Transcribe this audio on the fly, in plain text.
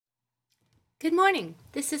Good morning.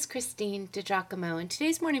 This is Christine DiGiacomo, and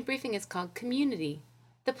today's morning briefing is called Community,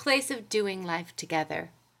 the place of doing life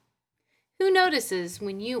together. Who notices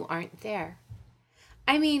when you aren't there?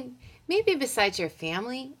 Maybe besides your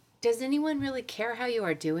family, does anyone really care how you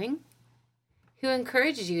are doing? Who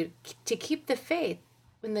encourages you to keep the faith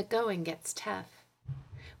when the going gets tough?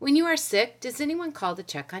 When you are sick, does anyone call to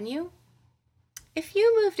check on you? If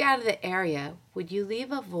you moved out of the area, would you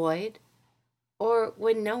leave a void, or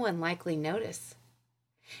would no one likely notice?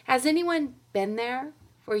 Has anyone been there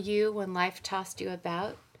for you when life tossed you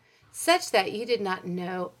about, such that you did not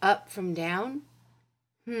know up from down?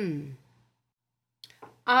 On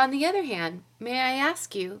the other hand, may I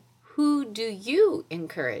ask you, who do you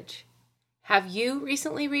encourage? Have you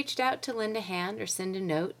recently reached out to lend a hand or send a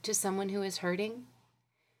note to someone who is hurting?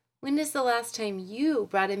 When is the last time you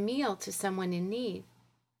brought a meal to someone in need?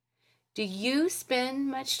 Do you spend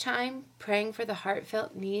much time praying for the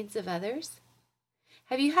heartfelt needs of others?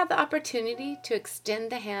 Have you had the opportunity to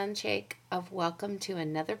extend the handshake of welcome to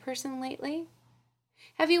another person lately?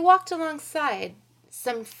 Have you walked alongside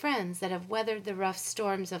some friends that have weathered the rough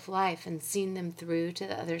storms of life and seen them through to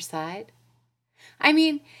the other side?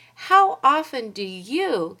 How often do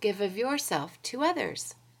you give of yourself to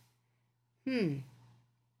others?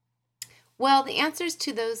 Well, the answers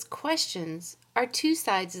to those questions are two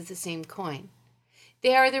sides of the same coin.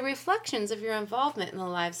 They are the reflections of your involvement in the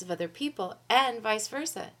lives of other people and vice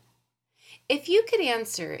versa. If you could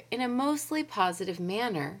answer in a mostly positive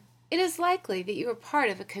manner, it is likely that you are part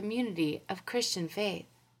of a community of Christian faith.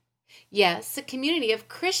 Yes, a community of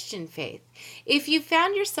Christian faith. If you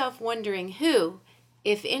found yourself wondering who,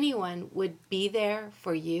 if anyone, would be there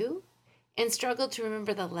for you and struggled to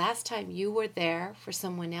remember the last time you were there for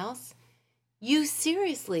someone else, you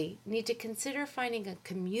seriously need to consider finding a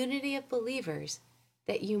community of believers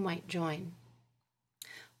that you might join.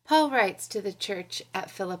 Paul writes to the church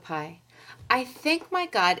at Philippi, "I thank my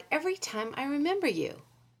God every time I remember you.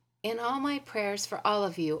 In all my prayers for all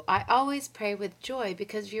of you, I always pray with joy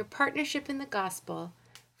because of your partnership in the gospel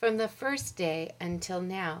from the first day until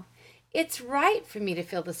now. It's right for me to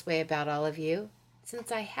feel this way about all of you,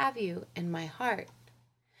 since I have you in my heart."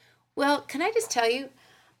 Well, can I just tell you,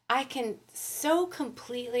 I can so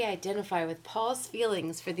completely identify with Paul's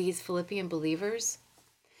feelings for these Philippian believers.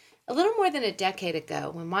 A little more than a decade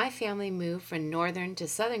ago, when my family moved from Northern to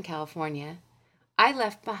Southern California, I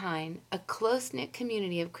left behind a close-knit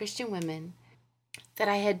community of Christian women that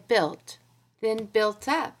I had built, then built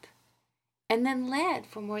up, and then led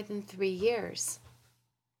for more than 3 years.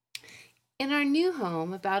 In our new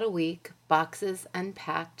home, about a week, boxes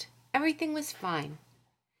unpacked, everything was fine.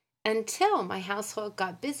 Until my household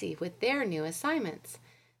got busy with their new assignments.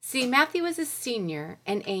 See, Matthew was a senior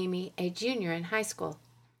and Amy a junior in high school.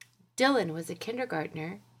 Dylan was a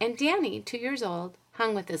kindergartner, and Danny, 2 years old,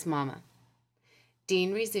 hung with his mama.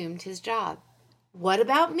 Dean resumed his job. What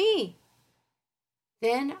about me?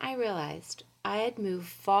 Then I realized I had moved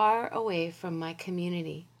far away from my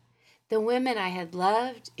community, the women I had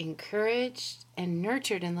loved, encouraged, and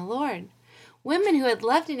nurtured in the Lord, women who had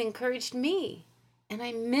loved and encouraged me, and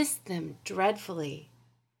I missed them dreadfully.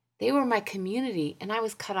 They were my community, and I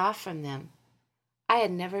was cut off from them. I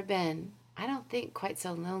had never been, I don't think, quite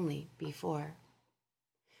so lonely before.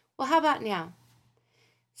 Well, how about now?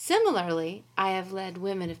 Similarly, I have led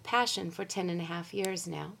Women of Passion for 10.5 years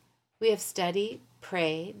now. We have studied,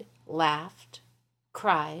 prayed, laughed,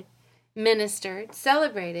 cried, ministered,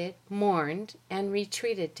 celebrated, mourned, and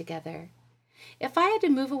retreated together. If I had to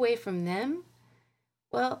move away from them,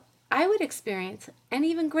 well, I would experience an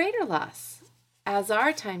even greater loss, as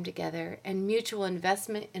our time together and mutual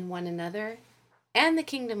investment in one another and the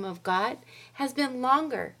kingdom of God has been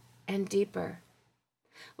longer and deeper.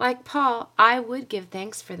 Like Paul, I would give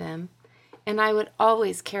thanks for them, and I would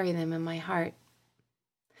always carry them in my heart.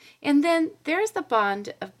 And then there's the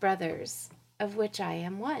bond of brothers, of which I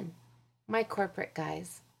am one, my corporate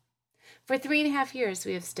guys. For 3.5 years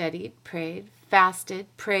we have studied, prayed, fasted,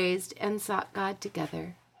 praised, and sought God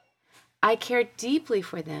together. I care deeply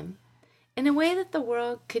for them in a way that the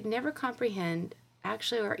world could never comprehend,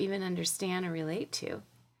 actually, or even understand or relate to.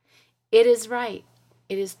 It is right,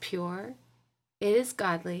 it is pure, it is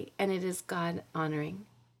godly, and it is God-honoring.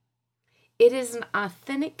 It is an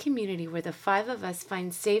authentic community where the 5 of us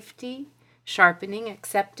find safety, sharpening,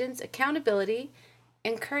 acceptance, accountability,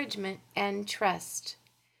 encouragement, and trust.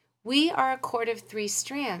 We are a cord of 3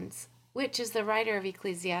 strands, which, as the writer of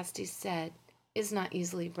Ecclesiastes said, is not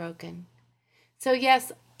easily broken. So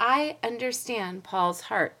yes, I understand Paul's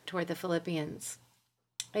heart toward the Philippians.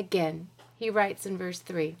 Again, he writes in verse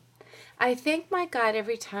 3, "I thank my God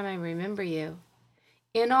every time I remember you.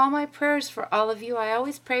 In all my prayers for all of you, I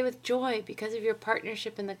always pray with joy because of your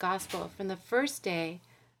partnership in the gospel from the first day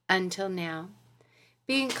until now,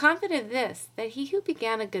 being confident of this, that he who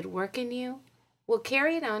began a good work in you will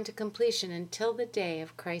carry it on to completion until the day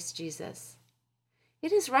of Christ Jesus.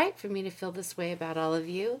 It is right for me to feel this way about all of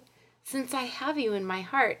you, since I have you in my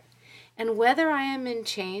heart, and whether I am in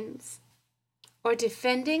chains or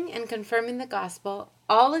defending and confirming the gospel,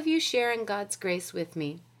 all of you share in God's grace with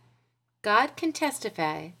me. God can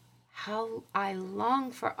testify how I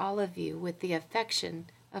long for all of you with the affection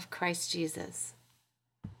of Christ Jesus.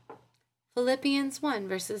 Philippians 1,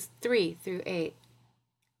 verses 3 through 8.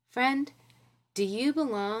 Friend, do you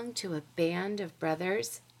belong to a band of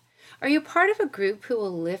brothers? Are you part of a group who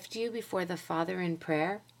will lift you before the Father in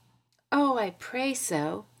prayer? Oh, I pray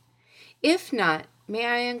so. If not, may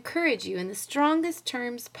I encourage you in the strongest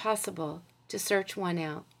terms possible to search one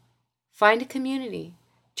out. Find a community,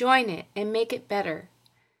 join it, and make it better.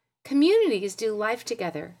 Communities do life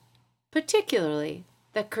together, particularly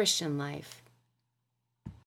the Christian life.